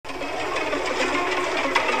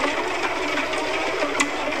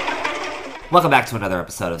Welcome back to another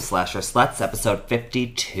episode of Slasher Sluts, episode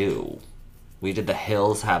 52. We did The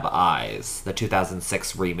Hills Have Eyes, the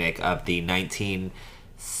 2006 remake of the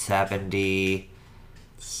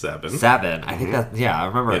 1977. I think that, I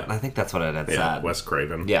remember it. I think that's what it had said. Wes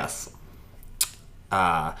Craven. Yes.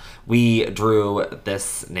 We drew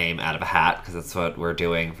this name out of a hat because that's what we're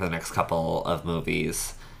doing for the next couple of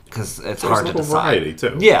movies. Because it's hard to decide. Variety,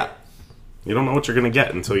 too. Yeah. You don't know what you're going to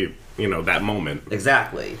get until you know, that moment.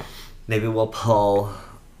 Exactly. Maybe we'll pull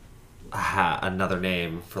another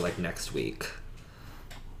name for, like, next week.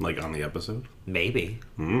 Like, on the episode? Maybe.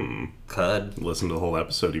 Could. Listen to the whole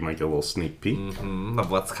episode, you might get a little sneak peek.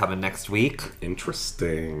 Of what's coming next week.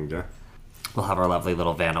 Interesting. We'll have our lovely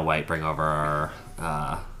little Vanna White bring over our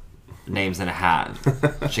names in a hat.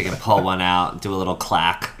 She can pull one out, do a little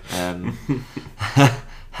clack, and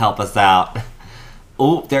help us out.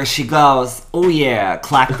 Oh, there she goes. Oh, yeah.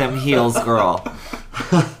 Clack them heels, girl.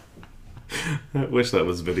 I wish that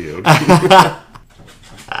was videoed.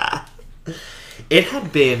 It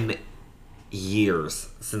had been years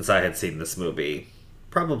since I had seen this movie.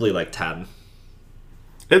 Probably like 10.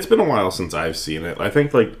 It's been a while since I've seen it. I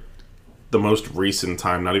think, like, the most recent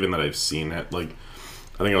time, not even that I've seen it, like,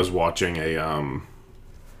 I think I was watching a,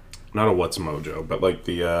 not a What's Mojo, but, like,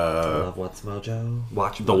 the, Love What's Mojo?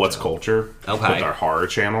 Watch the Mojo. What's Culture. Okay. With their horror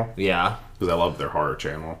channel. Yeah. Because I love their horror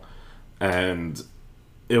channel. And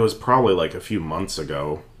it was probably, like, a few months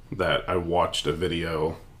ago that I watched a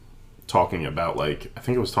video talking about, like, I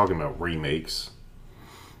think it was talking about remakes.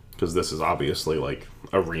 Because this is obviously, like,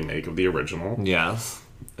 a remake of the original. Yes.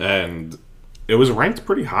 And it was ranked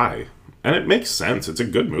pretty high. And it makes sense. It's a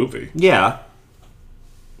good movie. Yeah.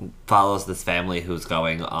 Follows this family who's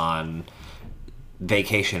going on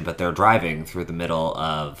vacation, but they're driving through the middle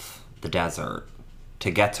of the desert to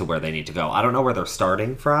get to where they need to go. I don't know where they're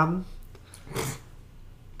starting from,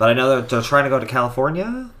 but I know that they're trying to go to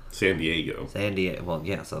California? San Diego. San Diego. Well,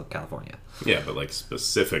 yeah, so California. Yeah, but, like,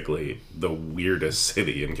 specifically the weirdest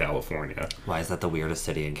city in California. Why is that the weirdest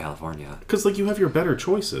city in California? Because, like, you have your better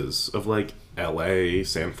choices of, like, LA,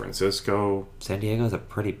 San Francisco. San Diego is a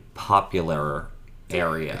pretty popular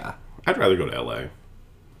area. I'd rather go to LA.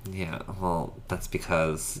 Yeah, well, that's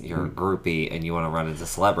because you're a groupie and you want to run into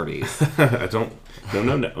celebrities. I don't...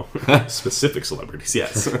 No. Specific celebrities,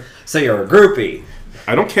 yes. So you're a groupie.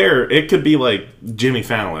 I don't care. It could be, like, Jimmy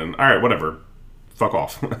Fallon. All right, whatever. Fuck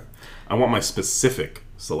off. I want my specific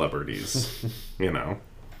celebrities, you know.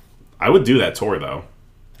 I would do that tour, though.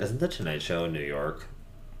 Isn't the Tonight Show in New York?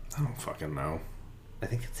 I don't fucking know. I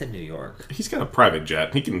think it's in New York. He's got a private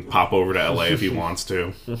jet. He can pop over to LA if he wants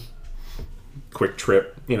to. Quick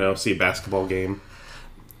trip, you know, see a basketball game.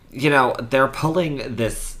 You know, they're pulling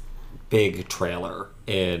this big trailer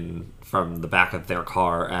in from the back of their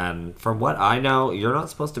car, and from what I know, you're not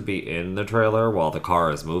supposed to be in the trailer while the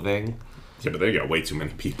car is moving. Yeah, but they got way too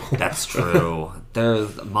many people. That's true.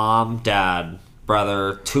 There's mom, dad,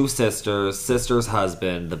 brother, two sisters, sister's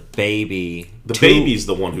husband, the baby. The baby's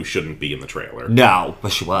the one who shouldn't be in the trailer. No,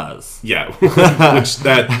 but she was. Yeah, which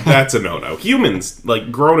that's a no-no. Humans,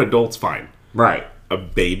 like grown adults, fine. Right. A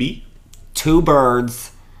baby? 2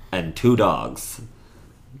 birds and 2 dogs.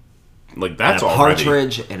 Like, that's and a already...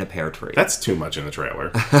 partridge and a pear tree. That's too much in a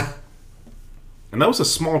trailer. And that was a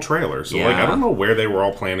small trailer, so, yeah. like, I don't know where they were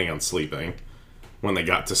all planning on sleeping when they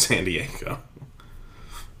got to San Diego.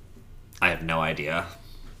 I have no idea.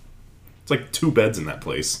 It's like 2 beds in that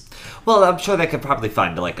place. Well, I'm sure they could probably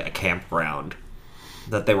find, like, a campground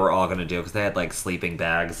that they were all going to do, because they had, like, sleeping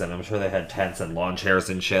bags, and I'm sure they had tents and lawn chairs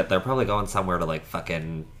and shit. They're probably going somewhere to, like,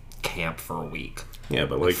 fucking camp for a week. Yeah,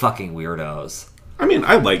 but, like... Fucking weirdos. I mean,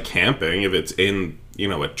 I like camping if it's in, you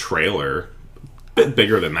know, a trailer. A bit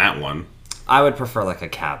bigger than that one. I would prefer, like, a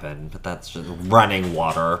cabin, but that's just running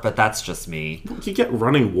water, but that's just me. You get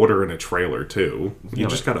running water in a trailer, too. You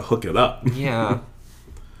just gotta hook it up. Yeah.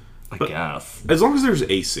 I guess. As long as there's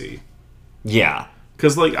AC. Yeah.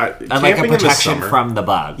 Because, like, and, like, a protection from the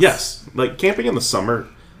bugs. Yes. Like, camping in the summer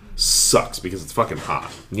sucks because it's fucking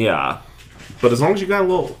hot. Yeah. But as long as you got a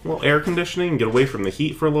little air conditioning and get away from the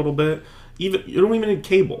heat for a little bit, you don't even need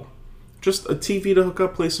cable. Just a TV to hook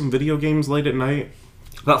up, play some video games late at night.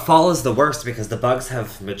 But fall is the worst because the bugs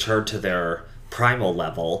have matured to their primal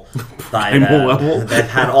level by Primal then. level? They've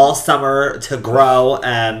had all summer to grow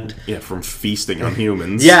and... Yeah, from feasting on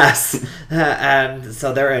humans. Yes! And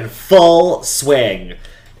so they're in full swing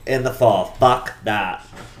in the fall. Fuck that.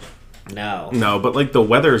 No. No, but, like, the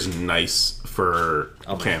weather's nice for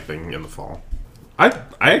camping in the fall. I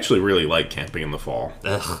actually really like camping in the fall.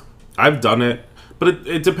 Ugh. I've done it, but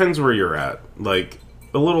it depends where you're at. Like,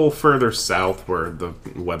 a little further south where the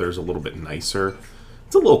weather's a little bit nicer,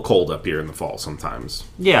 It's a little cold up here in the fall sometimes.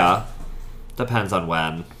 Yeah. Depends on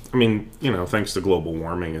when. I mean, thanks to global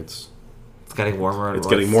warming, it's getting warmer. It's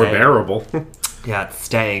getting more bearable. Yeah, it's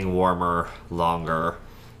staying warmer longer.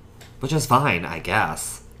 Which is fine, I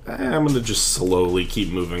guess. I'm going to just slowly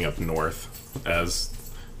keep moving up north as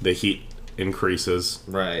the heat increases.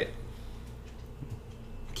 Right.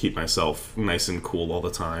 Keep myself nice and cool all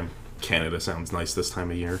the time. Canada sounds nice this time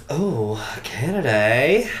of year. Oh,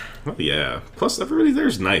 Canada. Oh, yeah. Plus, everybody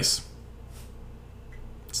there's nice.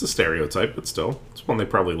 It's a stereotype, but still, it's one they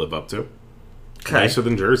probably live up to. Okay. Nicer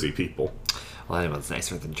than Jersey people. Well, anyone's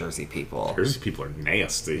nicer than Jersey people. Jersey people are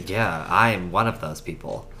nasty. Yeah, I am one of those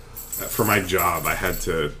people. For my job, I had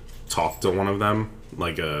to talk to one of them,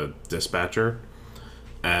 like a dispatcher,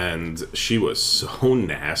 and she was so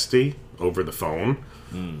nasty over the phone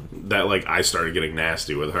that, like, I started getting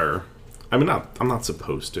nasty with her. I mean, I'm not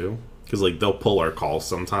supposed to, because, like, they'll pull our calls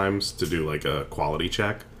sometimes to do, like, a quality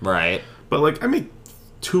check. Right. But, like, I make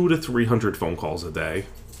 200 to 300 phone calls a day.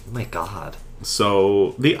 Oh my god.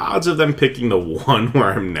 So the odds of them picking the one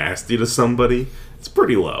where I'm nasty to somebody, it's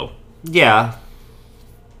pretty low. Yeah.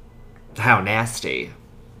 How nasty.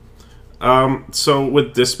 So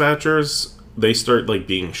with dispatchers, they start, like,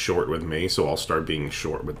 being short with me, so I'll start being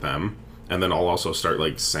short with them. And then I'll also start,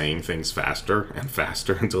 like, saying things faster and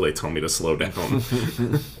faster until they tell me to slow down.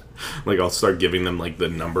 Like, I'll start giving them, like, the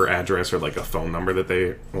number address or, like, a phone number that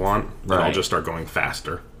they want. Right. And I'll just start going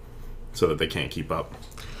faster so that they can't keep up.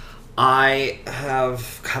 I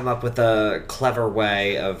have come up with a clever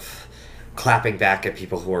way of clapping back at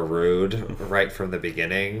people who are rude right from the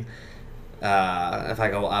beginning. If I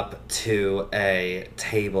go up to a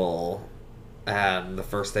table and the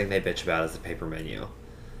first thing they bitch about is the paper menu.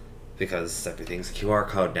 Because everything's a QR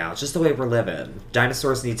code now. It's just the way we're living.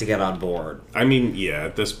 Dinosaurs need to get on board. I mean, yeah,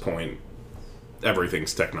 at this point,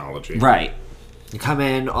 everything's technology. Right. You come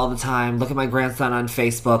in all the time, look at my grandson on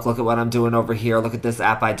Facebook, look at what I'm doing over here, look at this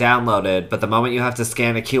app I downloaded. But the moment you have to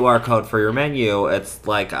scan a QR code for your menu, it's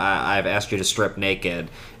like I've asked you to strip naked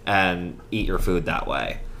and eat your food that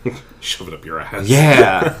way. Shove it up your ass.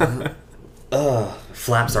 Yeah. Ugh.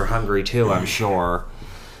 Flaps are hungry too, I'm sure.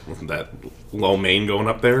 That lo mein going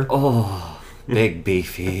up there. Oh, big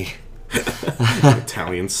beefy.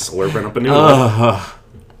 Italian slurping up a noodle.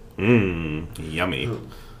 Yummy.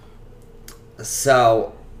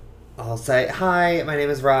 So, I'll say, hi, my name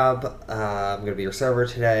is Rob. I'm going to be your server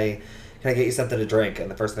today. Can I get you something to drink?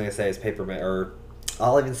 And the first thing I say is or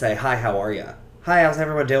I'll even say, hi, how are you? Hi, how's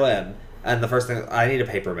everyone doing? And the first thing, I need a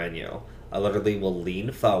paper menu. I literally will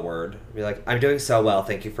lean forward, be like, I'm doing so well,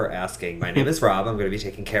 thank you for asking. My name is Rob, I'm going to be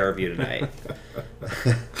taking care of you tonight.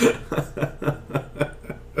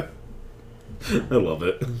 I love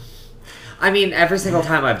it. I mean, every single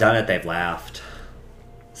time I've done it, they've laughed.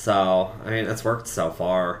 So, I mean, it's worked so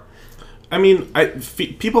far. I mean,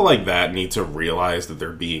 people like that need to realize that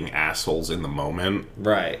they're being assholes in the moment.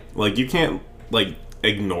 Right. Like, you can't, like,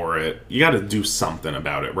 ignore it. You gotta do something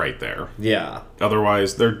about it right there. Yeah.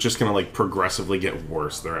 Otherwise, they're just gonna, like, progressively get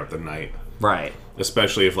worse throughout the night. Right.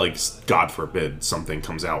 Especially if, like, God forbid, something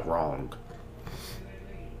comes out wrong.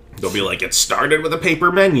 They'll be like, it started with a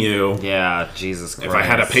paper menu. Yeah, Jesus Christ. If I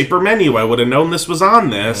had a paper menu, I would have known this was on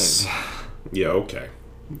this. Yeah, okay.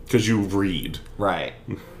 Because you read. Right.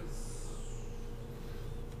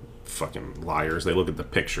 Fucking liars. They look at the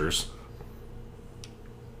pictures.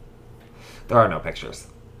 There are no pictures.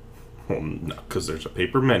 Well, no, because there's a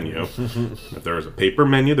paper menu. If there was a paper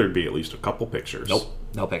menu, there'd be at least a couple pictures. Nope.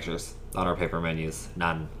 No pictures on our paper menus.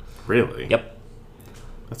 None. Really? Yep.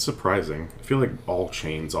 That's surprising. I feel like all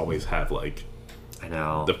chains always have, like, I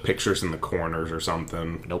know. the pictures in the corners or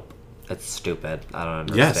something. Nope. It's stupid. I don't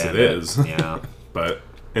understand. Yes, it is. Yeah. But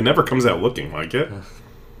it never comes out looking like it.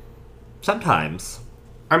 Sometimes.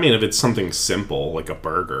 I mean, if it's something simple, like a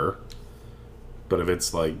burger. But if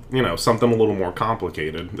it's, like, you know, something a little more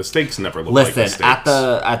complicated, the steaks never look like the Listen, steaks.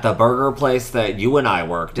 at the burger place that you and I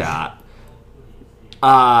worked at,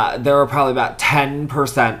 there were probably about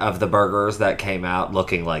 10% of the burgers that came out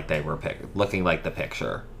looking like they were looking like the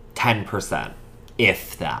picture. 10%,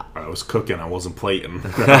 if that. I was cooking, I wasn't plating.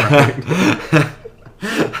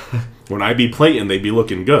 When I be plating, they be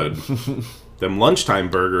looking good. Them lunchtime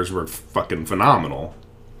burgers were fucking phenomenal.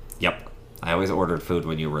 Yep. I always ordered food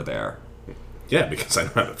when you were there. Yeah, because I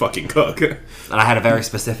know how to fucking cook. And I had a very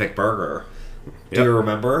specific burger. Do Yep. you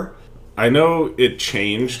remember? I know it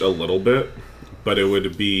changed a little bit, but it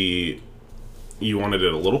would be... You wanted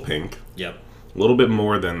it a little pink. Yep. A little bit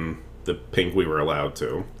more than the pink we were allowed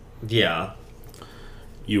to. Yeah.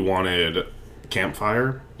 You wanted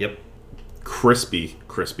campfire. Yep. Crispy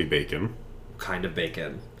bacon. Kind of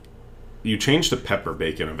bacon. you changed to pepper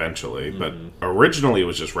bacon eventually, but originally it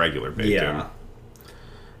was just regular bacon. Yeah.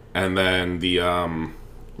 And then the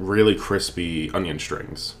really crispy onion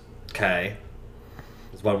strings. Okay.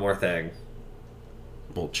 There's one more thing.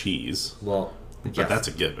 Well, cheese. Well, But yes. that's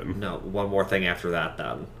a given. No, one more thing after that,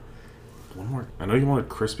 then. One more. I know you wanted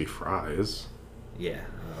crispy fries. Yeah,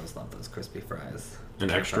 I always love those crispy fries. An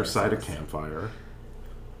extra Campfire side of sauce. campfire.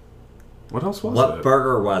 What else was What it?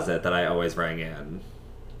 burger was it that I always rang in?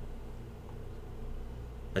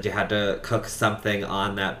 That you had to cook something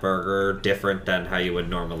on that burger different than how you would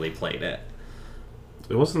normally plate it.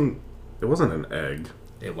 It wasn't an egg.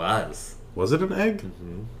 It was. Was it an egg?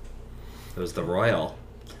 It was the Royal.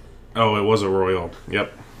 Oh, it was a royal.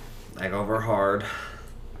 Yep. Egg over hard.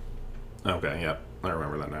 Okay, yep. I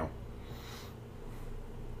remember that now.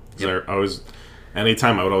 Yep.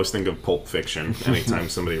 Anytime I would always think of Pulp Fiction. Anytime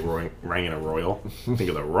somebody rang in a royal, think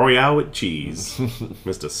of the Royale with cheese.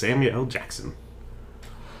 Mr. Samuel L. Jackson.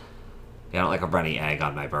 Yeah, I don't like a runny egg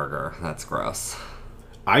on my burger. That's gross.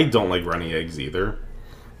 I don't like runny eggs either.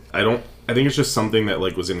 I think it's just something that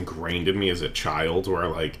like was ingrained in me as a child, where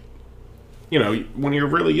like, you know, when you're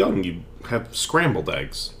really young, you have scrambled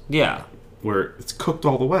eggs Yeah. where it's cooked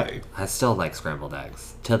all the way. I still like scrambled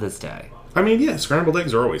eggs to this day. I mean, yeah, scrambled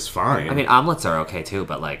eggs are always fine. I mean, omelets are okay too,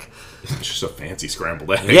 but like, it's just a fancy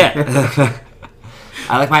scrambled egg. yeah.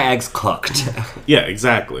 I like my eggs cooked. Yeah,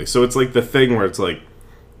 exactly. So it's like the thing where it's like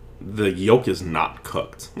the yolk is not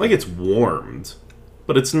cooked. Like it's warmed,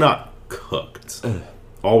 but it's not cooked.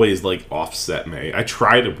 Always like offset me. I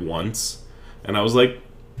tried it once, and I was like,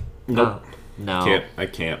 nope. No. I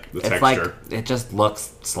can't. The It's texture. like, it just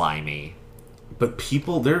looks slimy. But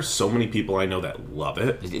there's so many people I know that love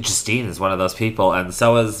it. Justine is one of those people, and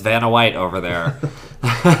so is Vanna White over there.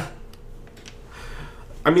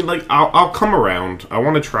 I mean, like, I'll come around. I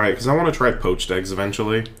want to try it, because I want to try poached eggs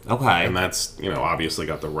eventually. Okay. And that's, you know, obviously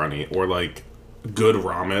got the runny. Or, like, good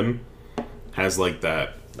ramen has, like,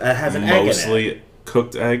 that It has an egg in it. mostly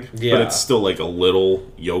cooked egg. Yeah. But it's still, like, a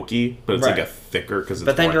little yolky. But it's, like, Right. a thicker, because it's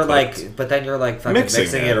But then more you're cooked. fucking Mixing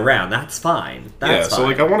mixing it. it around. That's fine. That's So, fine.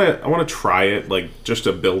 like, I want to try it, like, just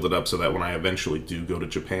to build it up so that when I eventually do go to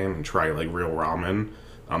Japan and try, like, real ramen,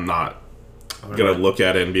 I'm not gonna look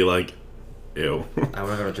at it and be like, ew. I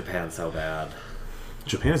want to go to Japan so bad.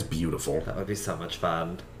 Japan is beautiful. That would be so much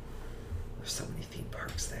fun. There's so many theme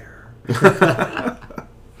parks there.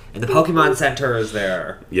 And the Pokemon Center is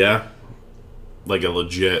there. Yeah. Like a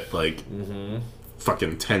legit, like,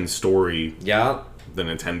 fucking 10-story, Yeah. the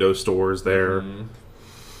Nintendo store is there.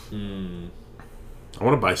 I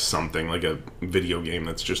want to buy something, like a video game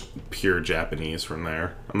that's just pure Japanese from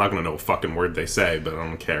there. I'm not going to know a fucking word they say, but I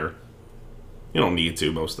don't care. You don't need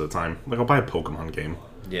to most of the time. Like, I'll buy a Pokemon game.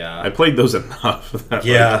 Yeah. I played those enough. That,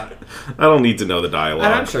 Yeah. like, I don't need to know the dialogue.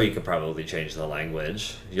 And I'm sure you could probably change the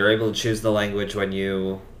language. You're able to choose the language when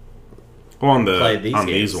you... Well, on played these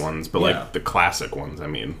these games. ones, but Yeah. like the classic ones, I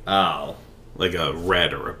mean. Oh. Like a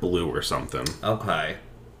red or a blue or something. Okay.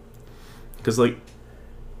 Because, like,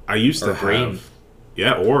 I used Or to green. have...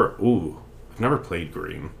 Yeah, or... Ooh. I've never played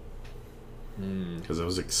green. Because it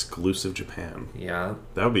was exclusive Japan. Yeah.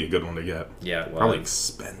 That would be a good one to get. Yeah, it was. Probably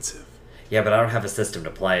expensive. Yeah, but I don't have a system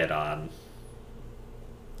to play it on.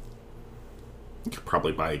 You could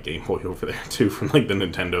probably buy a Game Boy over there, too, from, like, the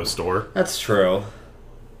Nintendo store. That's true.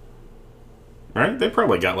 Right? They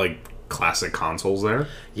probably got, like, classic consoles there.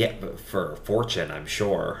 Yeah, but for a fortune, I'm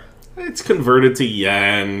sure. It's converted to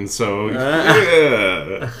yen, so...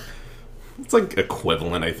 Yeah. It's, like,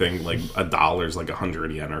 equivalent, I think. Like, $1's like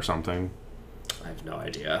 100 yen or something. I have no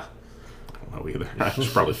idea. I don't know either. I should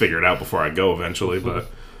probably figure it out before I go eventually, but...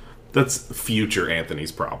 That's future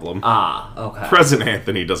Anthony's problem. Ah, okay. Present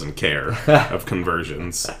Anthony doesn't care of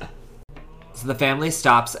conversions. So the family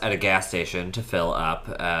stops at a gas station to fill up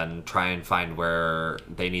and try and find where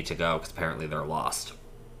they need to go because apparently they're lost.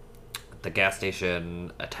 The gas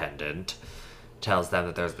station attendant tells them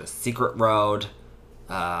that there's this secret road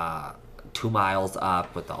 2 miles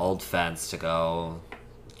up with the old fence to go,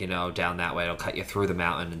 you know, down that way. It'll cut you through the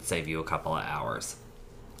mountain and save you a couple of hours.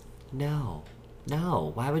 No.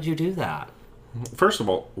 Why would you do that? First of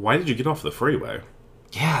all, why did you get off the freeway?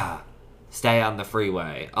 Yeah. Stay on the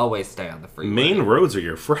freeway. Always stay on the freeway. Main roads are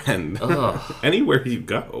your friend. Ugh. Anywhere you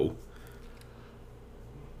go.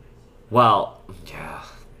 Well, yeah.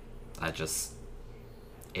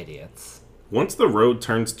 Idiots. Once the road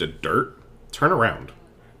turns to dirt, turn around.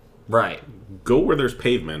 Right. Go where there's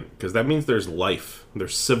pavement, because that means there's life.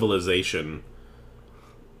 There's civilization.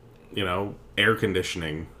 You know, air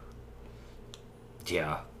conditioning.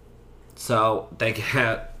 Yeah. So they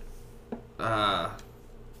get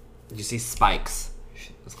you see spikes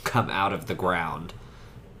come out of the ground,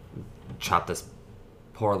 chop this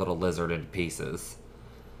poor little lizard into pieces,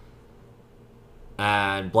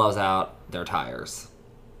 and blows out their tires.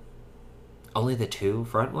 Only the 2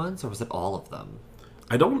 front ones, or was it all of them?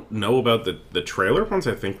 I don't know about the trailer ones.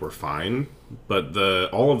 I think were fine, but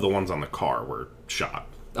all of the ones on the car were shot.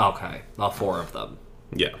 Okay, all 4 of them.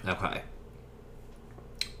 Yeah. Okay.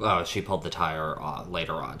 Oh, she pulled the tire off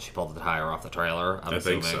later on. She pulled the tire off the trailer, I'm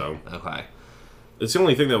assuming. Think so. Okay. It's the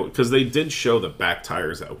only thing that... Because they did show the back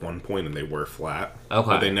tires at one point, and they were flat. Okay.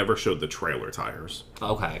 But they never showed the trailer tires.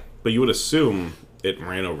 Okay. But you would assume it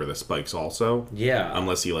ran over the spikes also. Yeah.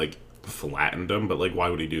 Unless he, like, flattened them. But, like, why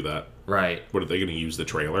would he do that? Right. What, are they going to use the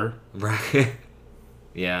trailer? Right.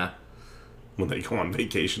 Yeah. When they go on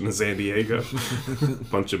vacation to San Diego?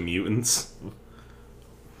 Bunch of mutants.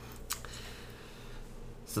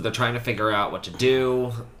 So they're trying to figure out what to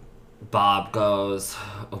do. Bob goes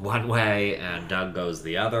one way and Doug goes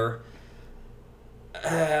the other.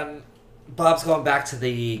 And Bob's going back to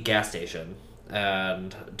the gas station.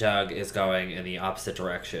 And Doug is going in the opposite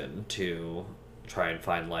direction to try and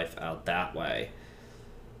find life out that way.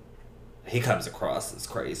 He comes across as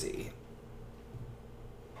crazy.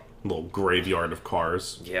 Little graveyard of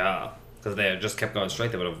cars. Yeah. Because they just kept going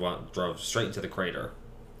straight, they would have drove straight into the crater.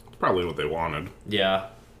 Probably what they wanted. Yeah.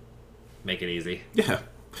 Make it easy. Yeah.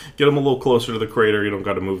 Get them a little closer to the crater. You don't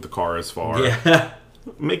got to move the car as far. Yeah.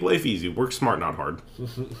 Make life easy. Work smart, not hard.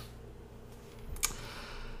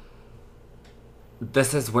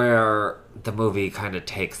 This is where the movie kind of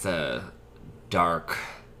takes a dark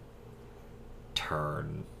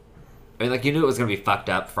turn. I mean, like, you knew it was going to be fucked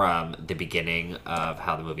up from the beginning of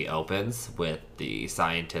how the movie opens, with the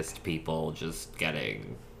scientist people just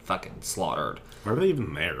getting fucking slaughtered. Why are they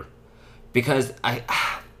even there? Because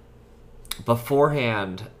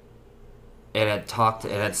beforehand, it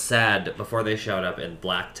had said, before they showed up in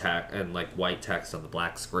black text, and like white text on the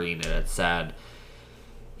black screen, it had said,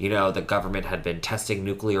 you know, the government had been testing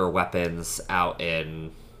nuclear weapons out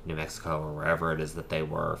in New Mexico or wherever it is that they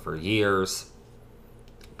were for years.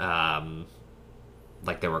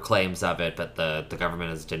 Like, there were claims of it, but the government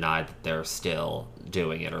has denied that they're still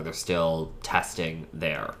doing it, or they're still testing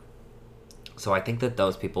there. So I think that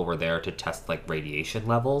those people were there to test, like, radiation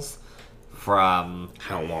levels from...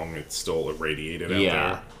 How long it's still irradiated out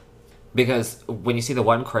there. Because when you see the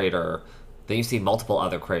one crater, then you see multiple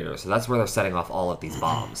other craters. So that's where they're setting off all of these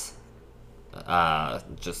bombs.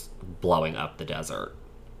 Just blowing up the desert.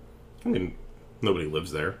 I mean, nobody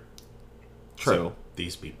lives there. True. Except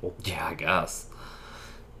these people. Yeah, I guess.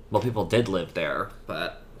 Well, people did live there,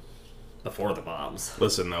 but before the bombs.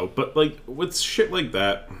 Listen, though, but, like, with shit like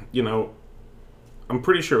that, you know, I'm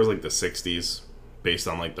pretty sure it was, like, the 60s, based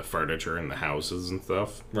on, like, the furniture and the houses and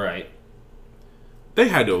stuff. Right. They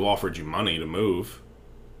had to have offered you money to move.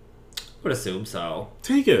 Would assume so.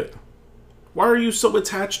 Take it. Why are you so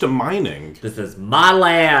attached to mining? This is my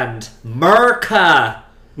land, Merca.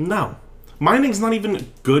 No. Mining's not even a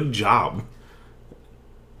good job.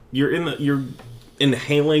 You're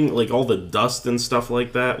inhaling, like, all the dust and stuff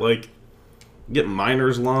like that. Like, get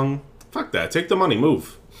miner's lung. Fuck that. Take the money.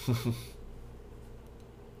 Move.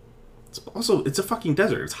 It's a fucking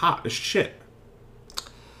desert. It's hot as shit.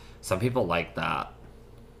 Some people like that.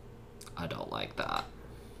 I don't like that.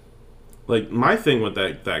 Like, my thing with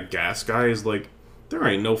that gas guy is, like, there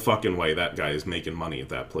ain't no fucking way that guy is making money at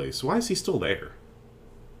that place. Why is he still there?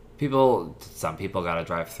 Some people gotta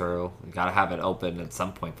drive through. You gotta have it open at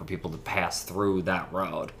some point for people to pass through that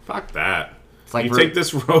road. Fuck that. It's like you take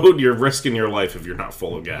this road, you're risking your life if you're not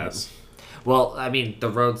full of gas. Well, I mean,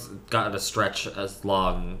 the road's got to stretch as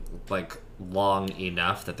long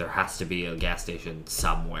enough that there has to be a gas station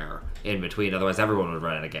somewhere in between. Otherwise, everyone would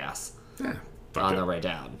run out of gas on their way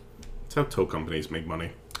down. That's how tow companies make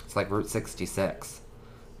money. It's like Route 66.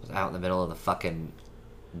 It's out in the middle of the fucking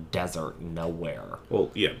desert nowhere. Well,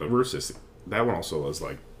 yeah, but Route 66, that one also is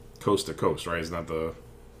like coast to coast, right? Isn't that the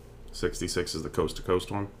 66 is the coast to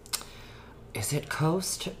coast one? Is it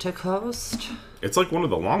coast to coast? It's like one of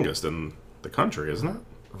the longest in the country, isn't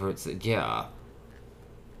it? Yeah.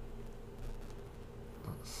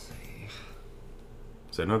 Let's see.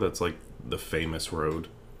 So I know that's like the famous road.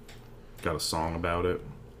 Got a song about it.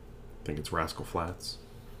 I think it's Rascal Flatts.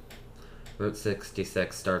 Route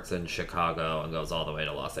 66 starts in Chicago and goes all the way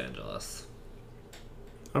to Los Angeles.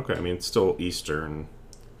 Okay, I mean, it's still eastern.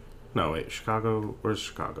 No, wait, Chicago? Where's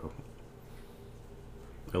Chicago?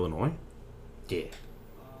 Illinois? Yeah.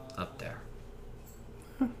 Up there.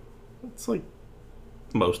 It's like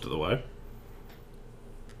most of the way.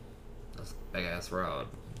 That's a big-ass road.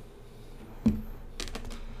 I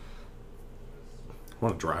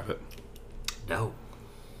want to drive it. No.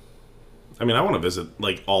 I mean, I want to visit,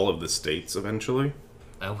 like, all of the states eventually.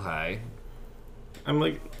 Okay. I'm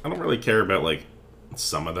like, I don't really care about, like,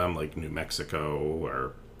 some of them, like New Mexico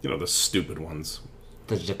or, the stupid ones.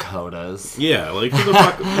 The Dakotas. Yeah, like, who the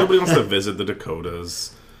fuck, nobody wants to visit the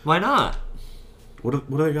Dakotas. Why not? What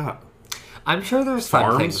do they got? I'm sure there's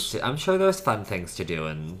fun Farms? things. I'm sure there's fun things to do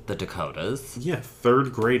in the Dakotas. Yeah,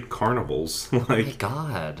 third grade carnivals. Oh my Like,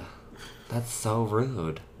 god, that's so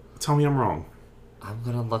rude. tell me I'm wrong. I'm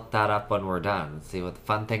gonna look that up when we're done. See what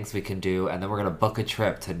fun things we can do, and then we're gonna book a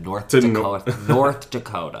trip to North To Dakota. North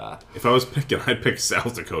Dakota. If I was picking, I'd pick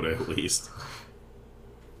South Dakota at least.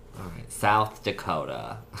 All right, South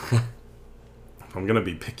Dakota. If I'm gonna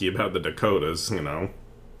be picky about the Dakotas, I'm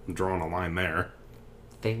drawing a line there.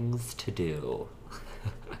 Things to do.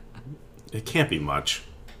 It can't be much.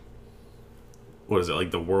 What is it,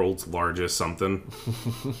 like the world's largest something?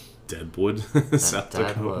 Deadwood? South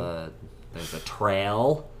Dakota? Deadwood. There's a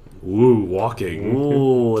trail. Ooh, walking.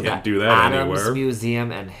 Ooh, Can't the do that Adams anywhere.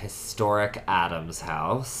 Museum and Historic Adams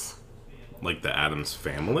House. Like the Adams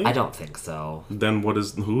family? I don't think so. Then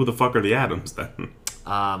who the fuck are the Adams then?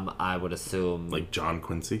 I would assume Like John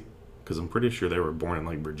Quincy? Because I'm pretty sure they were born in,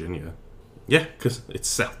 like, Virginia. Yeah, because it's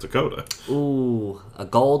South Dakota. ooh, a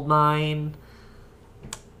gold mine.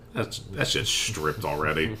 That shit's stripped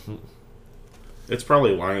already. It's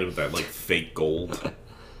probably lined with that, like, fake gold.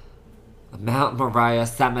 Mount Moriah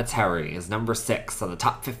Cemetery is number 6 on the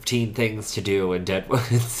top 15 things to do in Deadwood,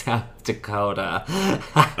 South Dakota.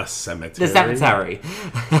 A cemetery? The cemetery.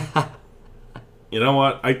 You know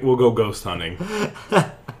what? We'll go ghost hunting.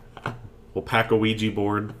 We'll pack a Ouija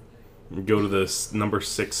board. Go to this number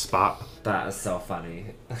 6 spot. That is so funny.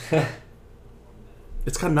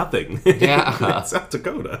 It's got nothing. Yeah. It's South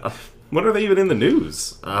Dakota. When are they even in the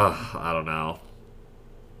news? Ugh, I don't know.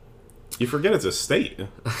 You forget it's a state.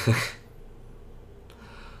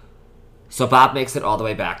 So Bob makes it all the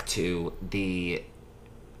way back to the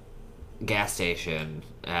gas station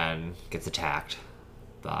and gets attacked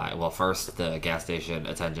by, well, first the gas station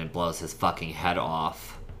attendant blows his fucking head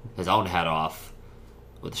off, his own head off,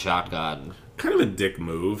 with a shotgun. Kind of a dick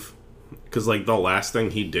move. Because, like, the last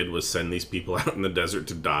thing he did was send these people out in the desert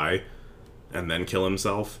to die and then kill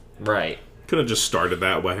himself. Right. Could have just started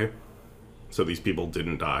that way. So these people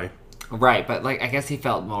didn't die. Right, but, like, I guess he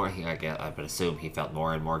felt more, I would assume he felt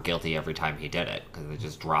more and more guilty every time he did it, because they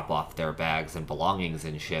just drop off their bags and belongings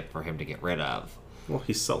and shit for him to get rid of. Well,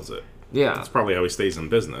 he sells it. Yeah. That's probably how he stays in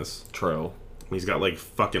business. True. He's got, like,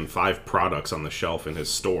 fucking 5 products on the shelf in his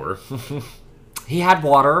store. He had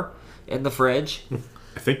water in the fridge.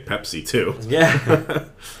 I think Pepsi, too. Yeah.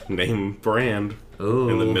 Name brand. Ooh.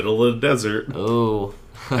 In the middle of the desert. Ooh.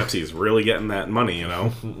 Pepsi's really getting that money,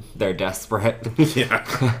 They're desperate. Yeah.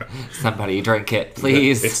 Somebody drink it,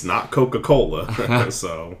 please. It's not Coca-Cola,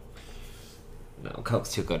 so... No,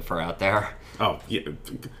 Coke's too good for out there. Oh, yeah.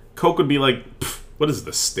 Coke would be like, what is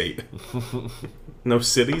this state? No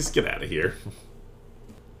cities? Get out of here.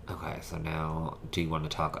 Okay, so now, do you want to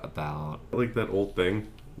talk about... Like that old thing,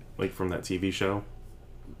 like from that TV show?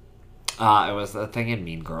 it was a thing in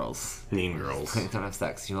Mean Girls. Mean Girls. Don't have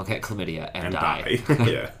sex, you will get chlamydia and, And die. die.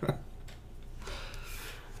 Yeah.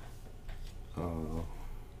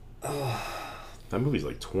 That movie's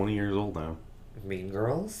like 20 years old now. Mean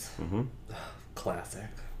Girls? Mm-hmm. Classic.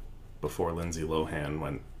 Before Lindsay Lohan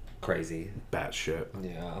went Crazy. batshit.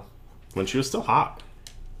 Yeah. When she was still hot.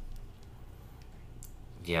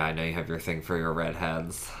 Yeah, I know you have your thing for your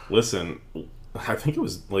redheads. Listen, I think it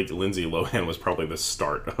was like Lindsay Lohan was probably the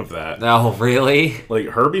start of that. Oh, really? Like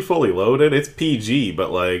Herbie Fully Loaded, it's PG,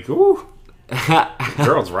 but like, ooh,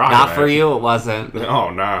 girls rocking. Not for that. you, it wasn't.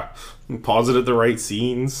 Oh nah, pause it at the right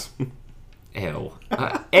scenes. Ew.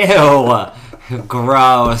 Ew.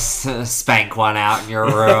 Gross. Spank one out in your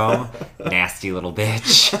room. Nasty little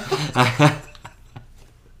bitch.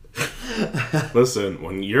 Listen,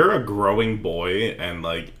 when you're a growing boy and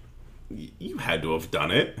like you had to have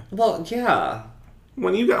done it. Well, yeah.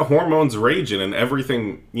 When you got hormones raging and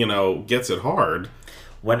everything, gets it hard.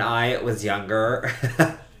 When I was younger,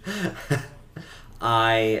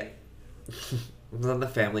 I was on the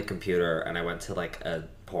family computer and I went to like a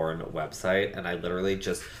porn website and I literally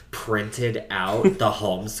just printed out the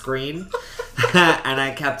home screen and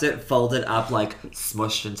I kept it folded up, like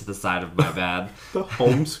smushed into the side of my bed. The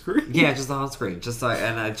home screen? Yeah, just the home screen. Just like,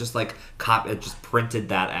 and I just like just printed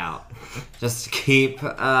that out. Just to keep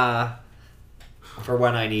for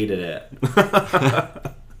when I needed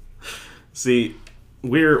it. See,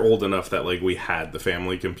 we're old enough that like we had the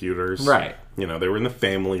family computers. Right. They were in the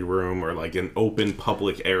family room or like an open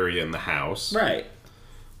public area in the house. Right.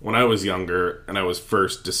 When I was younger and I was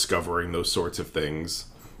first discovering those sorts of things,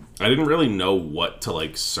 I didn't really know what to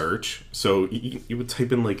like search, so you would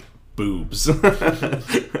type in like boobs,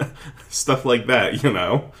 stuff like that, you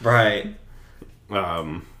know. Right.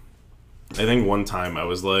 I think one time I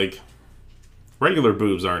was like, regular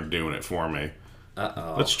boobs aren't doing it for me.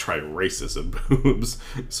 Uh-oh. Let's try racist boobs.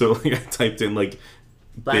 So like I typed in like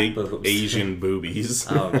Black big boobs. Asian boobies.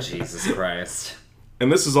 Oh, Jesus Christ.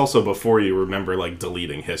 And this is also before you remember like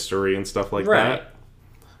deleting history and stuff like Right. that.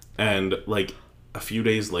 And like a few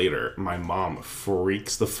days later, my mom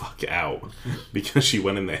freaks the fuck out because she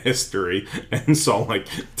went into history and saw like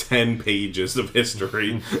 10 pages of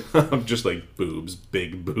history of just like boobs,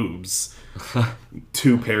 big boobs,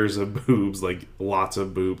 2 pairs of boobs, like lots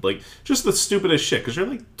of boob, like just the stupidest shit because you're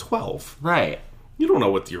like 12. Right. You don't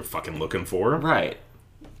know what you're fucking looking for. Right.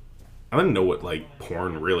 I didn't know what like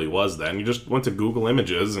porn really was then. You just went to Google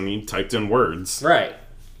Images and you typed in words. Right.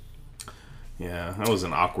 Yeah, that was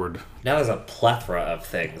an awkward. Now there's a plethora of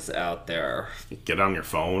things out there. Get on your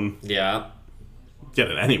phone. Yeah.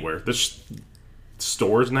 Get it anywhere. There's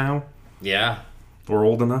stores now. Yeah. We're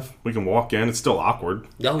old enough. We can walk in. It's still awkward.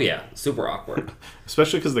 Oh, yeah. Super awkward.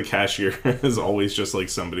 Especially because the cashier is always just like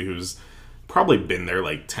somebody who's probably been there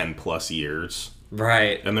like 10 plus years.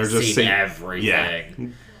 Right. And they're just seen saying everything. Yeah.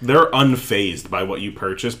 They're unfazed by what you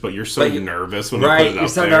purchased, but you're so nervous when you put Right, it you're up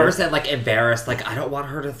so there. nervous and like embarrassed. Like, I don't want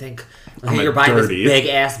her to think I'm you're buying dirty. this big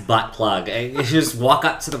ass butt plug, and you just walk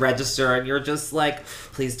up to the register and you're just like,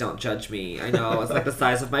 "Please don't judge me. I know it's like the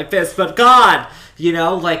size of my fist, but God, you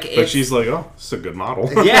know, like." But she's like, "Oh, it's a good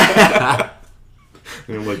model." Yeah.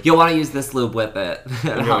 And you're like, You'll want to use this lube with it.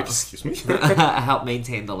 you're like, excuse me. Help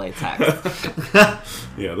maintain the latex.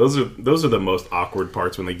 Yeah, those are the most awkward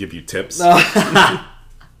parts when they give you tips.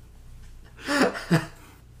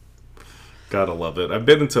 Gotta love it. I've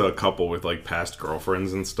been into a couple with like past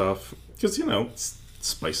girlfriends and stuff because you know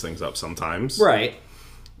spice things up sometimes. Right.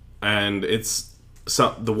 And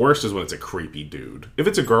the worst is when it's a creepy dude. If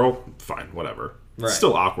it's a girl, fine, whatever. Right. It's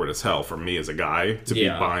still awkward as hell for me as a guy to be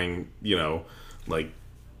Yeah. buying, you know, like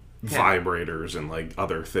vibrators and like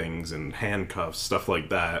other things and handcuffs, stuff like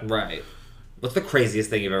that. Right. What's the craziest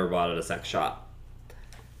thing you've ever bought at a sex shop?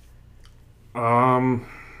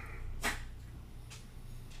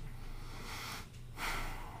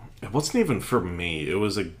 It wasn't even for me. It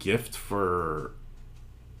was a gift for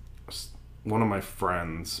one of my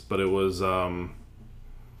friends, but it was like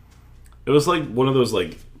one of those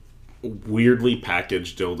like weirdly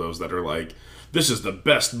packaged dildos that are like, this is the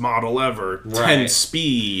best model ever, 10 Right.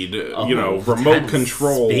 speed, Oh, you know, remote 10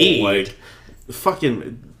 control, speed. like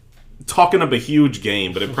fucking talking up a huge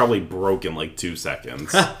game, but it probably broke in like 2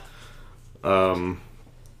 seconds.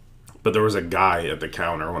 But there was a guy at the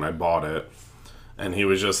counter when I bought it, and he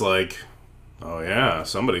was just like, "Oh yeah,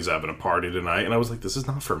 somebody's having a party tonight," and I was like, "This is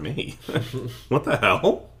not for me." What the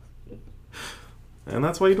hell? And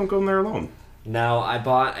that's why you don't go in there alone. No, I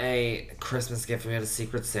bought a Christmas gift. We had a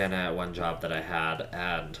Secret Santa at one job that I had,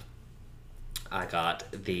 and I got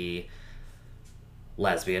the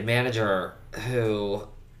lesbian manager who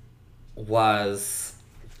was,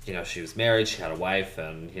 you know, she was married, she had a wife,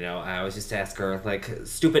 and, you know, I always used to ask her, like,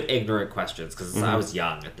 stupid, ignorant questions, because I was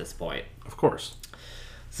young at this point. Of course.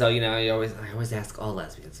 So, you know, I always ask all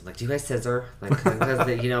lesbians, I'm like, do you guys scissor? Like, because,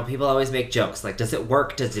 you know, people always make jokes, like, does it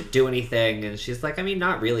work? Does it do anything? And she's like, I mean,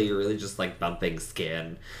 not really. You're really just, like, bumping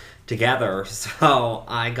skin together. So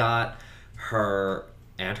I got her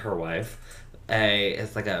and her wife it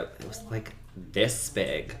was like this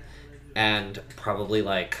big and probably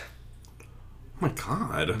like Oh my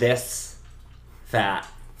god. this fat.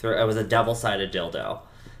 It was a double-sided dildo.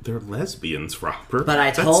 They're lesbians, Robert. But I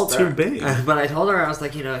told That's her, too big. But I told her, I was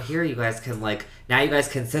like, you know, here you guys can like, now you guys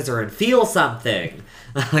can scissor and feel something.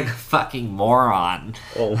 Like a fucking moron.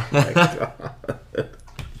 Oh my god.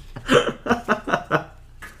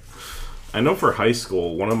 I know for high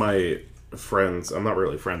school, one of my friends, I'm not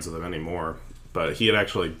really friends with him anymore, but he had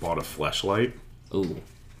actually bought a fleshlight. Ooh.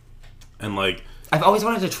 And like, I've always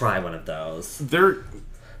wanted to try one of those. they're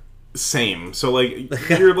same. So like,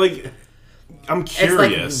 you're like, I'm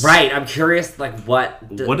curious. It's like, right, I'm curious, like, what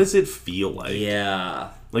What does it feel like?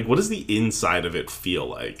 Yeah. Like, what does the inside of it feel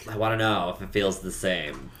like? I want to know if it feels the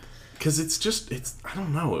same. Because I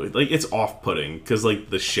don't know. Like, it's off-putting. Because, like,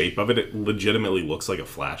 the shape of it legitimately looks like a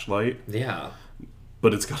flashlight. Yeah.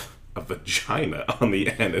 But it's got a vagina on the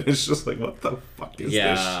end. And it's just like, what the fuck is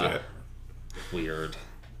this shit? Weird.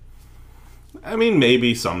 I mean,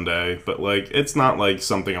 maybe someday. But, like, it's not, like,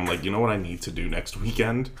 something I'm like, you know what I need to do next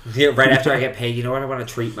weekend? Yeah, right after I get paid, you know what I want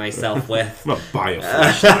to treat myself with? I'm going to buy a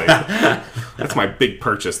flashlight. That's my big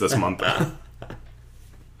purchase this month.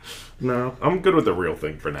 No, I'm good with the real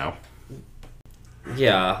thing for now.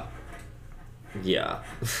 Yeah. Yeah.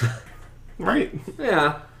 Right?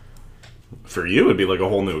 Yeah. For you, it'd be like a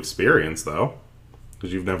whole new experience, though.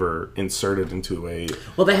 Because you've never inserted into a...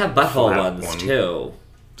 Well, they have butthole Flat ones, one. too.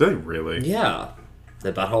 Do they really? Yeah.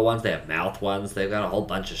 The butthole ones, they have mouth ones, they've got a whole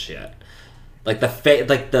bunch of shit. Like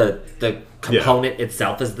the component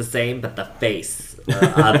itself is the same, but the face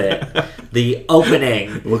of it, the opening,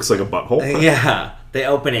 It looks like a butthole. yeah, the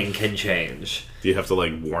opening can change. Do you have to,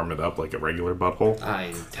 like, warm it up like a regular butthole?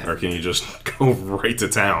 Or can you just go right to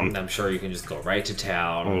town? I'm sure you can just go right to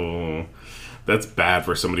town. Oh, that's bad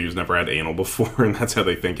for somebody who's never had anal before, and that's how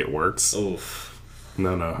they think it works. Oof.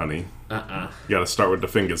 No, honey. Uh-uh. You gotta start with the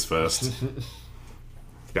fingers first.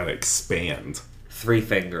 Gotta expand. 3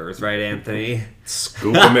 fingers, right, Anthony?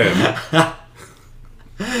 Scoop them in.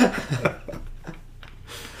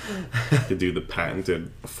 You could do the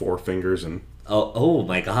patented 4 fingers and Oh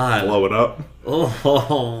my god. blow it up.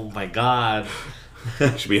 Oh my god.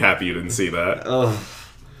 You should be happy you didn't see that. Oh,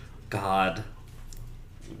 God.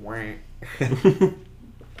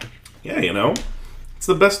 Yeah, you know, it's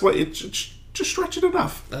the best way. Just stretch it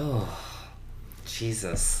enough. Oh,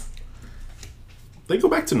 Jesus. They go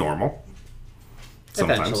back to normal.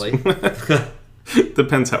 Sometimes. Eventually.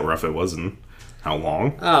 Depends how rough it was and how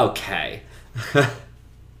long. Okay.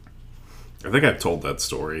 I think I've told that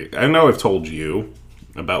story. I know I've told you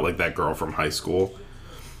about, like, that girl from high school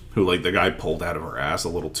who, like, the guy pulled out of her ass a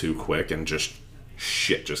little too quick and just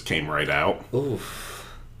shit just came right out. Oof.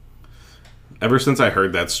 Ever since I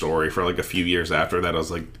heard that story for, like, a few years after that, I was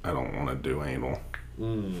like, I don't want to do anal.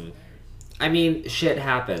 I mean, shit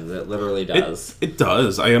happens. It literally does. It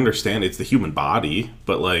does. I understand it's the human body,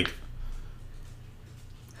 but, like,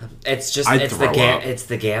 It's just I'd it's throw up. it's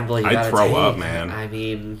the gamble you I'd gotta throw take. up, man. I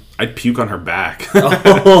mean, I'd puke on her back.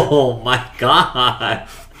 oh my god.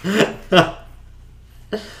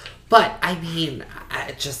 But I mean,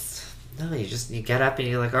 I just no. You get up and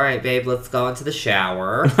you're like, all right, babe, let's go into the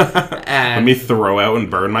shower. Let And me throw out and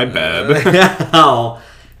burn my bed. no,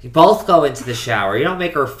 you both go into the shower. You don't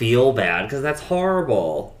make her feel bad because that's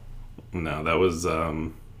horrible. No, that was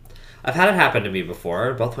I've had it happen to me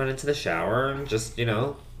before. Both went into the shower and just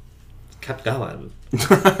kept going.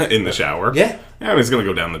 in the shower. Yeah. Yeah, I mean, it's gonna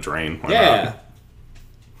go down the drain. Why Yeah. not?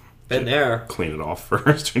 Been there. Clean it off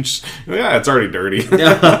first. Yeah, it's already dirty.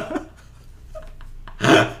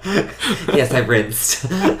 Yes, I rinsed.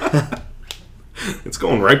 It's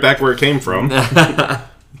going right back where it came from.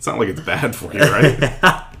 It's not like it's bad for you,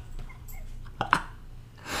 right?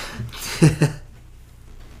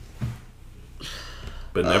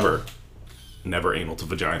 But never anal to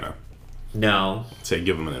vagina. No. Say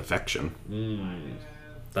give them an infection.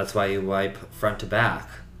 That's why you wipe front to back.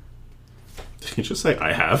 Did you just say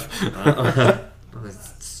I have? Oh,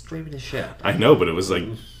 it's streaming as shit. I know, but it was like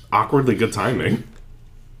awkwardly good timing.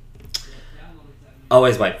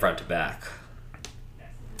 Always wipe front to back.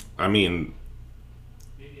 I mean,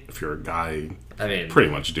 if you're a guy, I mean, pretty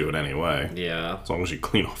much do it anyway. yeah. As long as you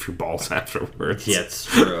clean off your balls afterwards. Yeah, it's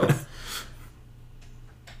true.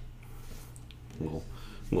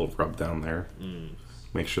 little rub down there.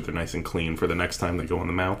 Make sure they're nice and clean for the next time they go in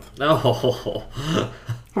the mouth. Oh.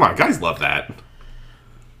 Come on, guys love that.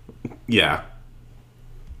 Yeah.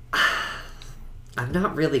 I'm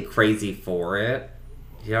not really crazy for it.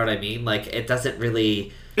 You know what I mean? Like, it doesn't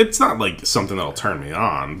really... It's not like something that'll turn me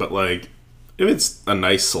on, but like, if it's a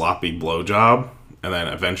nice sloppy blowjob, and then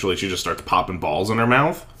eventually she just starts popping balls in her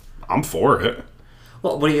mouth, I'm for it.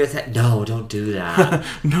 Well, what are you going to say? No, don't do that.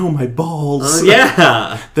 No, my balls. Oh,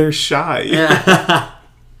 yeah. They're shy. Yeah.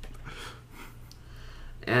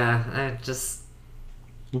 Yeah, I just...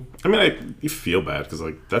 I mean, you feel bad because,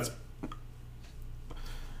 like, that's...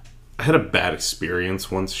 I had a bad experience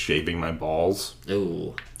once shaving my balls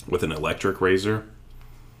Ooh. with an electric razor.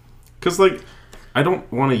 Because, like, I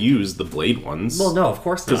don't want to use the blade ones. Well, no, of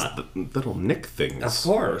course Because not. that'll nick things. Of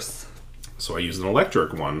course. So I used an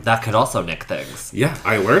electric one. That could also nick things. Yeah,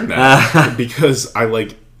 I learned that. Because I,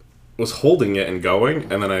 like, was holding it and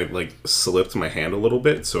going, and then I, like, slipped my hand a little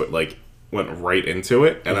bit, so it, like, went right into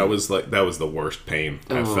it, and I was, like, that was the worst pain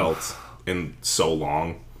I felt in so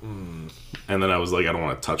long. And then I was like, I don't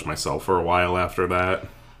want to touch myself for a while after that.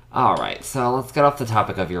 Alright, so let's get off the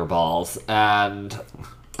topic of your balls, and...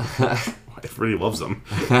 Everybody loves them.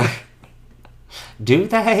 Do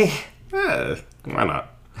they? Eh, why not?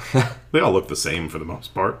 They all look the same for the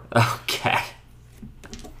most part. Okay.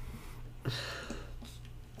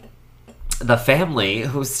 The family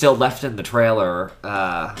who's still left in the trailer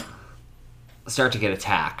start to get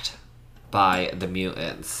attacked by the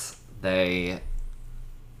mutants. They...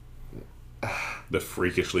 The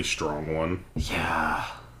freakishly strong one. Yeah.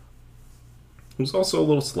 who's also a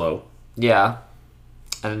little slow. Yeah.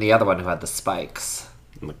 And then the other one who had the spikes.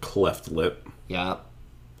 And the cleft lip. Yeah.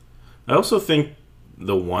 I also think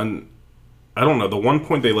the one... I don't know, the one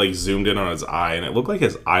point they, like, zoomed in on his eye, and it looked like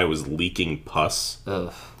his eye was leaking pus.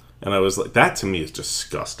 Ugh. And I was like, that to me is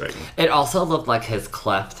disgusting. It also looked like his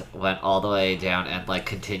cleft went all the way down and, like,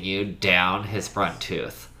 continued down his front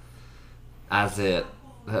tooth. That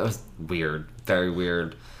was weird. Very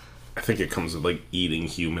weird. I think it comes with, like, eating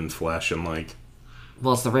human flesh and, like...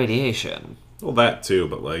 Well, it's the radiation. Well, that too,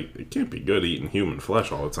 but, like, it can't be good eating human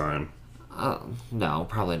flesh all the time. No,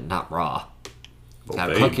 probably not raw. Well,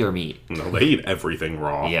 Gotta cook your meat. No, they eat everything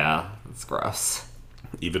raw. Yeah, it's gross.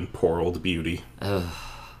 Even poor old Beauty. Ugh.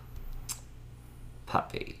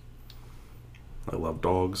 Puppy. I love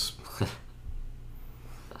dogs.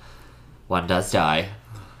 One does die.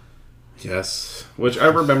 Yes. Which I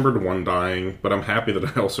remembered one dying, but I'm happy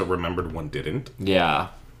that I also remembered one didn't. Yeah.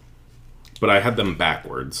 But I had them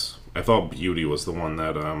backwards. I thought Beauty was the one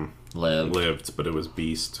that Lived. but it was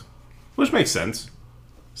Beast. Which makes sense.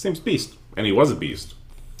 His name's Beast. And he was a beast.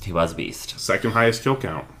 He was a beast. Second highest kill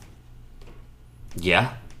count.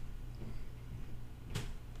 Yeah.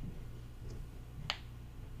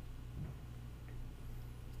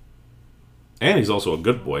 And he's also a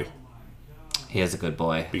good boy. He is a good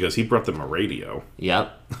boy. Because he brought them a radio.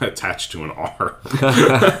 Yep. Attached to an R.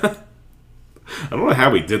 I don't know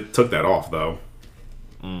how he took that off, though.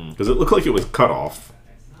 Because it looked like it was cut off.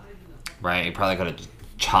 Right, he probably could have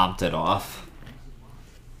chomped it off.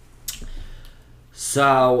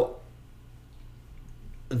 So,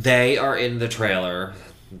 they are in the trailer.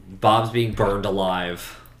 Bob's being burned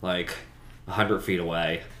alive, like, 100 feet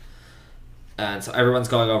away. And so everyone's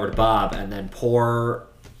going over to Bob, and then poor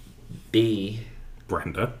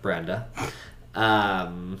Brenda,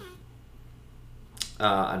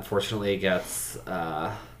 unfortunately gets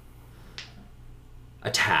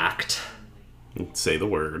attacked. Say the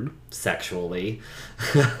word. Sexually.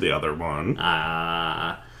 The other one.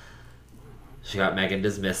 She got Megan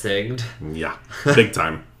dismissinged. Yeah. Big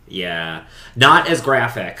time. Yeah. Not as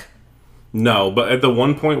graphic. No, but at the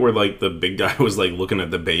one point where, like, the big guy was, like, looking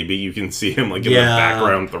at the baby, you can see him, like, in the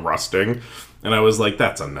background thrusting. And I was like,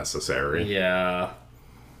 that's unnecessary. Yeah.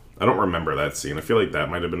 I don't remember that scene. I feel like that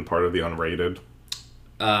might have been part of the unrated.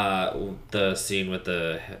 The scene with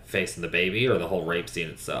the face and the baby, or the whole rape scene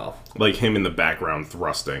itself? Like, him in the background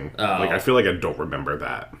thrusting. Oh. Like, I feel like I don't remember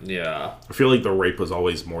that. Yeah. I feel like the rape was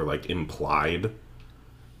always more, like, implied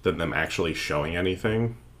than them actually showing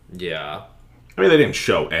anything. Yeah. I mean, they didn't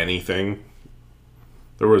show anything.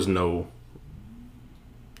 There was no...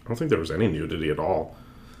 I don't think there was any nudity at all.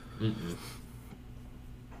 Mm-mm.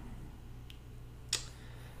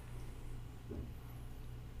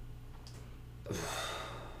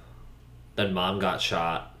 Then Mom got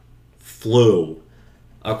shot. Flew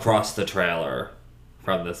across the trailer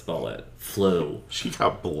from this bullet. Flew. She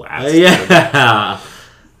got blasted. Yeah.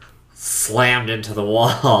 Slammed into the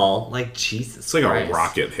wall. Like, Jesus It's like Christ. a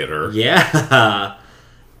rocket hit her. Yeah.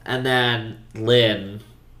 And then Lenny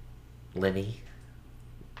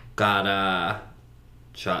got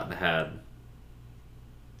shot in the head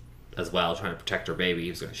as well, trying to protect her baby. He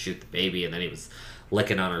was going to shoot the baby, and then he was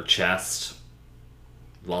licking on her chest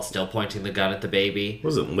while still pointing the gun at the baby. He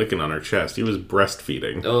wasn't licking on her chest. He was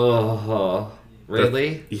breastfeeding. Oh,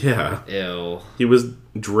 really? Yeah. Ew. He was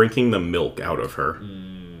drinking the milk out of her.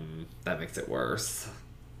 That makes it worse.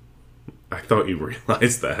 I thought you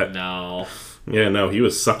realized that. No. Yeah, no, he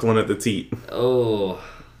was suckling at the teat. Oh.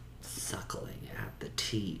 Suckling at the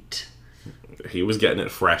teat. He was getting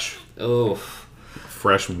it fresh. Oh.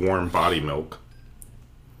 Fresh, warm body milk.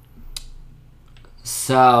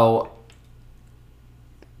 So...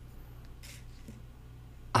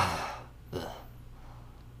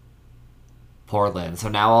 Poor Lynn. So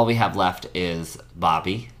now all we have left is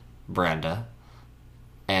Bobby, Brenda,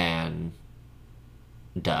 and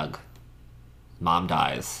Doug. Mom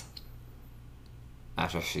dies.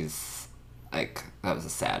 After she's... Like, that was a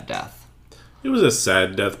sad death. It was a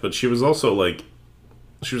sad death, but she was also, like...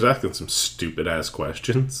 She was asking some stupid-ass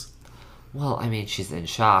questions. Well, I mean, she's in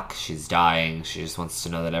shock. She's dying. She just wants to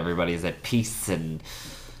know that everybody's at peace and...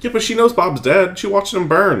 Yeah, but she knows Bob's dead. She watched him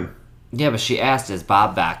burn. Yeah, but she asked, is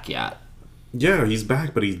Bob back yet? Yeah, he's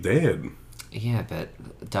back, but he's dead. Yeah, but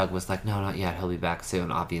Doug was like, no, not yet. He'll be back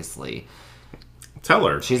soon, obviously. Tell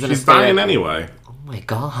her. She's dying anyway. Oh my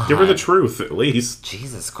god. Give her the truth, at least.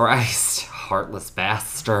 Jesus Christ. Heartless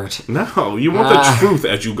bastard. No, you want the truth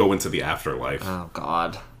as you go into the afterlife. Oh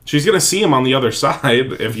god. She's gonna see him on the other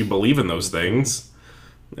side, if you believe in those things.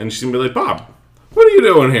 And she's gonna be like, Bob, what are you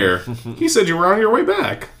doing here? He said you were on your way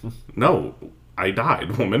back. No, I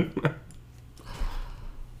died, woman.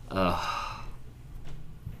 Ugh.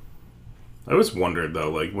 I always wondered,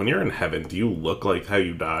 though, like, when you're in heaven, do you look like how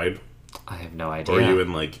you died? I have no idea. Or are you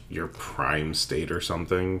in, like, your prime state or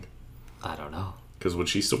something? I don't know. Because would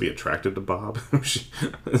she still be attracted to Bob if she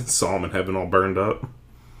saw him in heaven all burned up?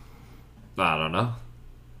 I don't know.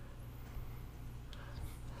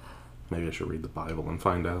 Maybe I should read the Bible and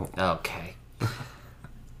find out. Okay.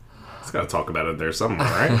 It's got to talk about it there somewhere,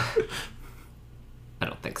 right? I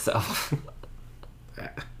don't think so.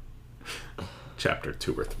 Chapter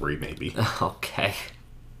 2 or 3, maybe. Okay.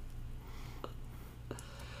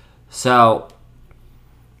 So,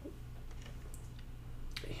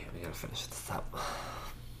 yeah, we gotta finish this up.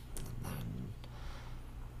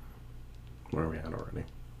 Where are we at already?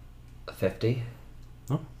 50?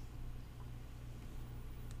 Oh.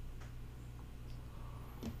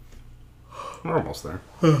 We're almost there.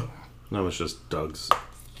 That was just Doug's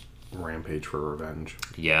rampage for revenge.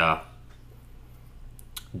 Yeah.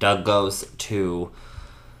 Doug goes to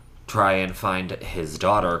try and find his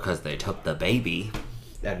daughter because they took the baby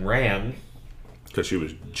and ran. Because she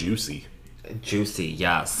was juicy. Juicy,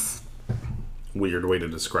 yes. Weird way to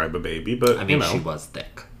describe a baby, but, I mean, she was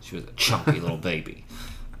thick. She was a chunky little baby.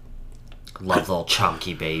 Love little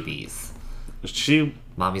chunky babies. She...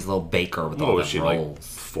 Mommy's little baker with What all was the she, rolls. like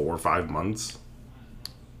 4 or 5 months?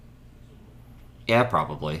 Yeah,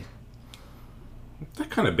 probably. That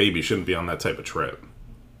kind of baby shouldn't be on that type of trip.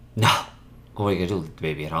 No. What are you gonna do, with the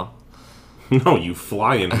baby at home? No, you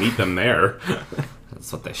fly and meet them there.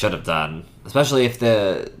 That's what they should have done. Especially if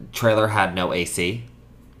the trailer had no AC.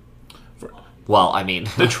 Well, I mean...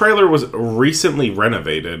 The trailer was recently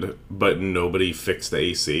renovated, but nobody fixed the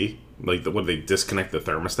AC. Like, what, they disconnect the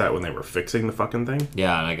thermostat when they were fixing the fucking thing?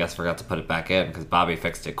 Yeah, and I guess forgot to put it back in because Bobby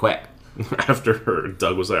fixed it quick. After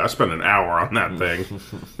Doug was like, I spent an hour on that thing.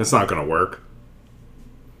 It's not gonna work.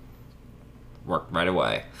 Worked right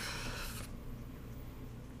away.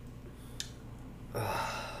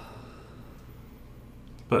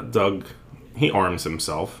 But Doug, he arms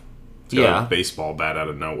himself. He's got Yeah. a baseball bat out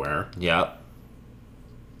of nowhere. Yep.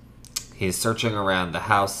 He's searching around the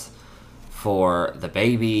house for the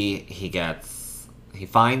baby. He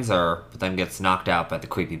finds her, but then gets knocked out by the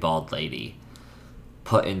creepy bald lady.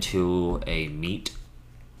 Put into a meat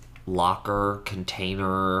locker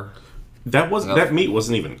container. That meat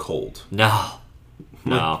wasn't even cold. No.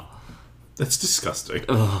 No. That's disgusting.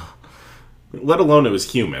 Let alone it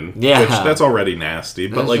was human. Yeah. Which, that's already nasty,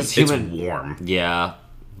 but That's like, just it's human. warm. Yeah.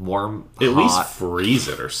 Warm, At least hot, freeze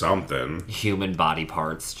it or something. human body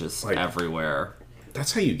parts just Like- everywhere.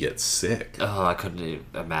 That's how you get sick. Oh, I couldn't even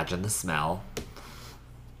imagine the smell.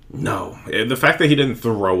 No. The fact that he didn't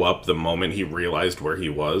throw up the moment he realized where he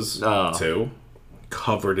was, Oh. too.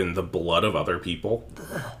 Covered in the blood of other people.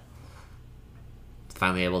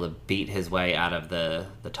 Finally able to beat his way out of the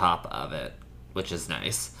top of it, which is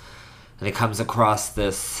nice. And he comes across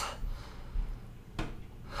this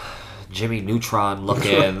Jimmy Neutron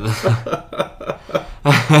looking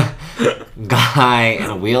guy in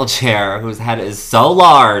a wheelchair whose head is so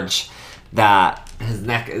large that his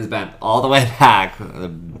neck is bent all the way back. A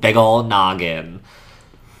big old noggin.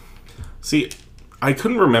 See, I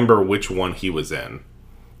couldn't remember which one he was in.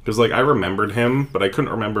 Because, like, I remembered him, but I couldn't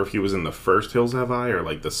remember if he was in the first Hills Have I or,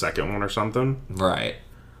 like, the second one or something. Right.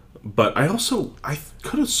 But I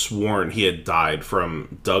could have sworn he had died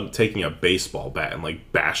from Doug taking a baseball bat and,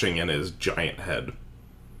 like, bashing in his giant head.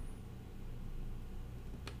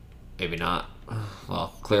 Maybe not.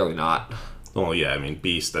 Well, clearly not. Well, yeah, I mean,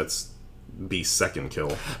 that's Beast's second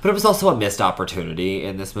kill. But it was also a missed opportunity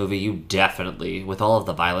in this movie. You definitely, with all of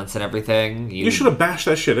the violence and everything, You should have bashed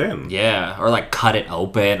that shit in. yeah, or like cut it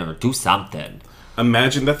open or do something.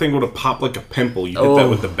 Imagine that thing would have popped like a pimple. You did that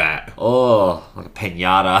with the bat. Oh, like a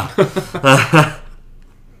pinata.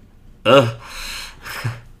 Ugh.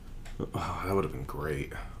 Oh, that would have been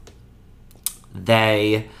great.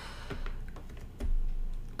 They...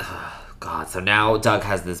 God, so now Doug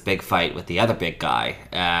has this big fight with the other big guy,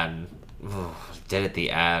 and did at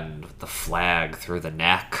the end with the flag through the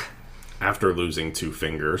neck. After losing 2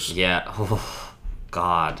 fingers. Yeah, oh,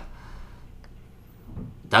 God.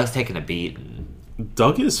 Doug's taking a beating.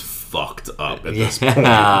 Doug is fucked up at this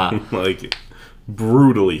Yeah. point. Like,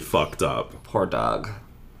 brutally fucked up. Poor Doug.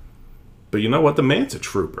 But you know what? The man's a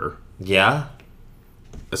trooper. Yeah?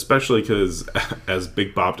 Especially because, as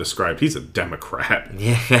Big Bob described, he's a Democrat.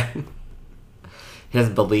 Yeah. He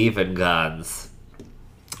doesn't believe in guns.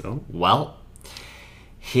 Oh. Well,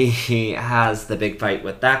 he has the big fight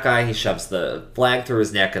with that guy. He shoves the flag through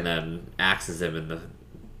his neck and then axes him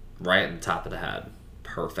right in the top of the head.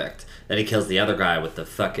 Perfect. Then he kills the other guy with the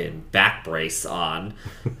fucking back brace on.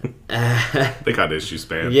 They got issues,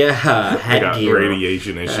 man. Yeah, They got headgear.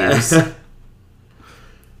 radiation issues.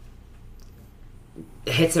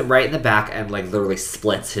 Hits him right in the back and like literally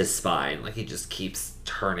splits his spine. Like he just keeps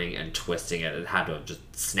turning and twisting it and had to just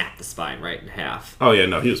snap the spine right in half. Oh yeah,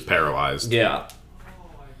 no, he was paralyzed. Yeah.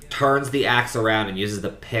 Turns the axe around and uses the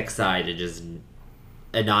pick side to just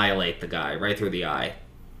annihilate the guy right through the eye.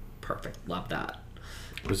 Perfect. Love that.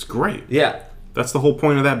 It was great. Yeah. That's the whole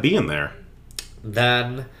point of that being there.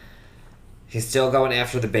 Then he's still going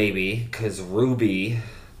after the baby because Ruby,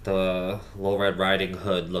 the Little Red Riding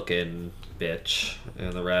Hood looking bitch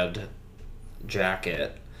in the red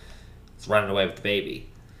jacket, is running away with the baby.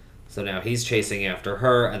 So now he's chasing after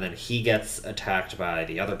her, and then he gets attacked by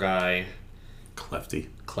the other guy. Clefty.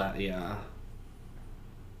 Yeah.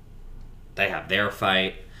 They have their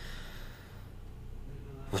fight,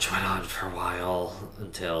 which went on for a while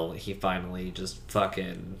until he finally just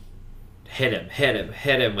fucking hit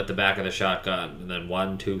him with the back of the shotgun. And then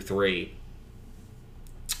 1, 2, 3.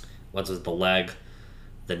 Once was the leg,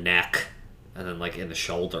 the neck, and then like in the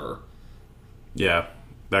shoulder. Yeah,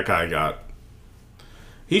 that guy got...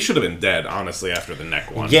 He should have been dead, honestly, after the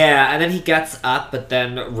neck one. Yeah, and then he gets up, but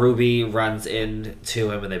then Ruby runs into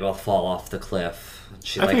him and they both fall off the cliff.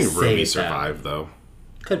 She, I think Ruby saves them. survived, though.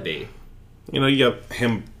 Could be. You know, you got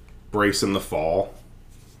him bracing the fall.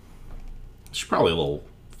 She's probably a little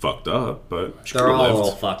fucked up, but she They're could all have a little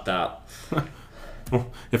lived. fucked up.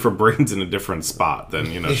 If her brain's in a different spot, then,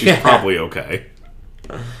 you know, she's probably okay.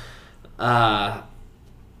 Then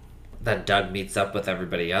Doug meets up with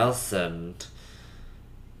everybody else, and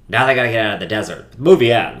now they gotta get out of the desert. The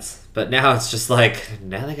movie ends, but now it's just like,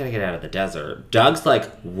 now they gotta get out of the desert. Doug's like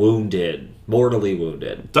wounded, mortally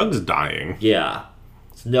wounded. Doug's dying. Yeah.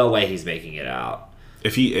 There's no way he's making it out.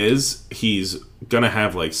 If he is, he's gonna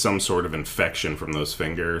have, like, some sort of infection from those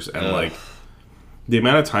fingers, and, Ugh. like, the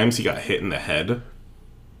amount of times he got hit in the head,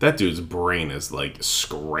 that dude's brain is, like,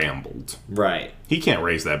 scrambled. Right. He can't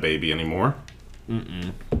raise that baby anymore.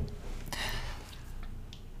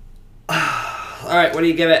 Alright, what do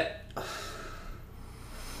you give it?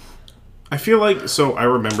 I feel like, so I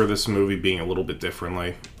remember this movie being a little bit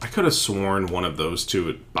differently. I could have sworn one of those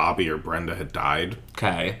two, Bobby or Brenda, had died.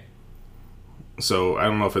 Okay. So I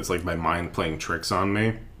don't know if it's like my mind playing tricks on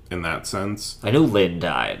me in that sense. I knew Lynn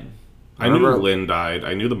died. I knew Lynn died.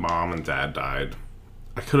 I knew the mom and dad died.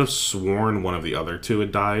 I could have sworn one of the other two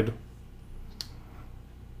had died.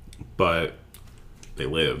 But they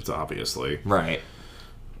lived, obviously. Right.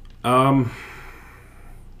 But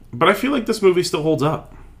I feel like this movie still holds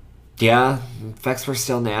up. Yeah, effects were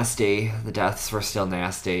still nasty. The deaths were still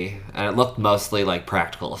nasty. And it looked mostly like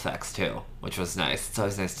practical effects, too, which was nice. It's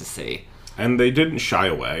always nice to see. And they didn't shy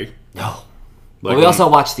away. No. Like, But we also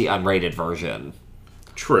watched the unrated version.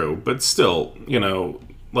 True, but still, you know,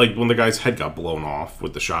 like when the guy's head got blown off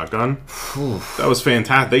with the shotgun, that was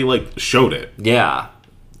fantastic. They, like, showed it. Yeah.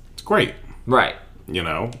 It's great. Right. You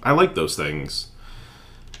know, I like those things.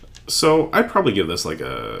 So I'd probably give this like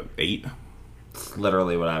a 8. It's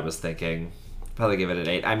literally what I was thinking. Probably give it an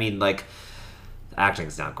 8. I mean, like, the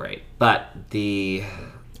acting's not great. But the...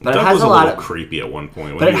 But Doug it has was a a lot little of... creepy at one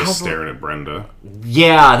point But when it he was has a- staring at Brenda.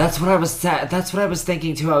 Yeah, that's what I was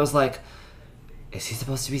thinking, too. I was like, is he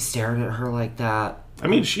supposed to be staring at her like that? I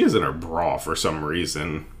mean, she is in her bra for some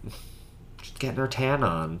reason. Just getting her tan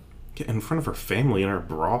on. Get in front of her family in her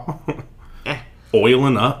bra. Eh.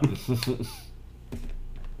 Oiling up.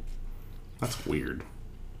 That's weird.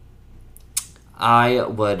 I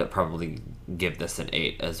would probably give this an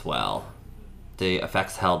 8 as well. The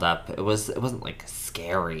effects held up. It wasn't like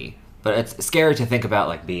scary, but it's scary to think about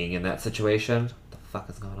like being in that situation. What the fuck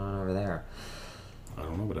is going on over there? I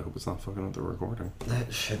don't know, but I hope it's not fucking with the recording.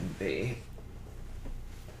 That shouldn't be.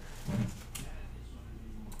 I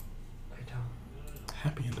don't.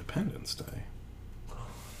 Happy Independence Day.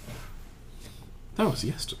 That was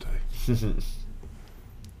yesterday.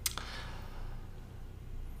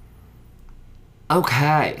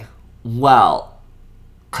 Okay. Well,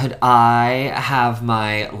 could I have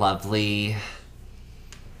my lovely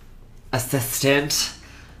assistant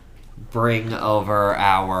bring over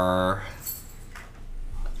our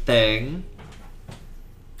thing?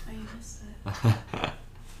 I missed it.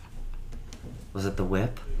 Was it the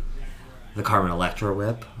whip? The Carmen Electra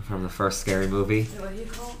whip from the first Scary Movie? What do you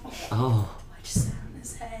call it? Oh. I just sat on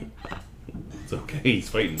his head. It's okay, he's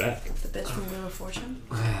fighting back. The bitch from Wheel of Fortune.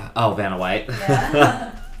 Oh, Vanna White.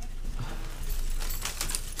 Yeah.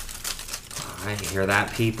 I hear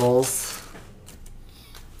that, peoples.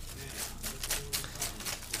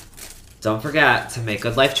 Don't forget to make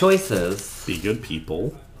good life choices. Be good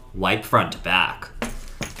people. Wipe front to back.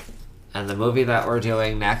 And the movie that we're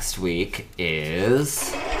doing next week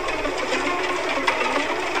is